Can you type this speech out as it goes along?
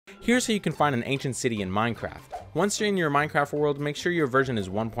Here's how you can find an ancient city in Minecraft. Once you're in your Minecraft world, make sure your version is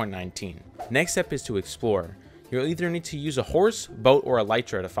 1.19. Next step is to explore. You'll either need to use a horse, boat, or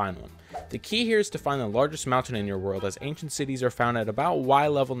elytra to find one. The key here is to find the largest mountain in your world, as ancient cities are found at about Y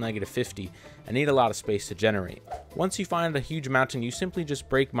level -50 and need a lot of space to generate. Once you find a huge mountain, you simply just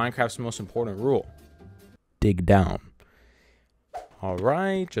break Minecraft's most important rule. Dig down.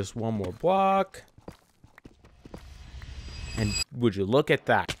 Alright, just one more block. And would you look at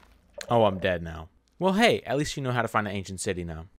that? Oh, I'm dead now. Well, hey, at least you know how to find an ancient city now.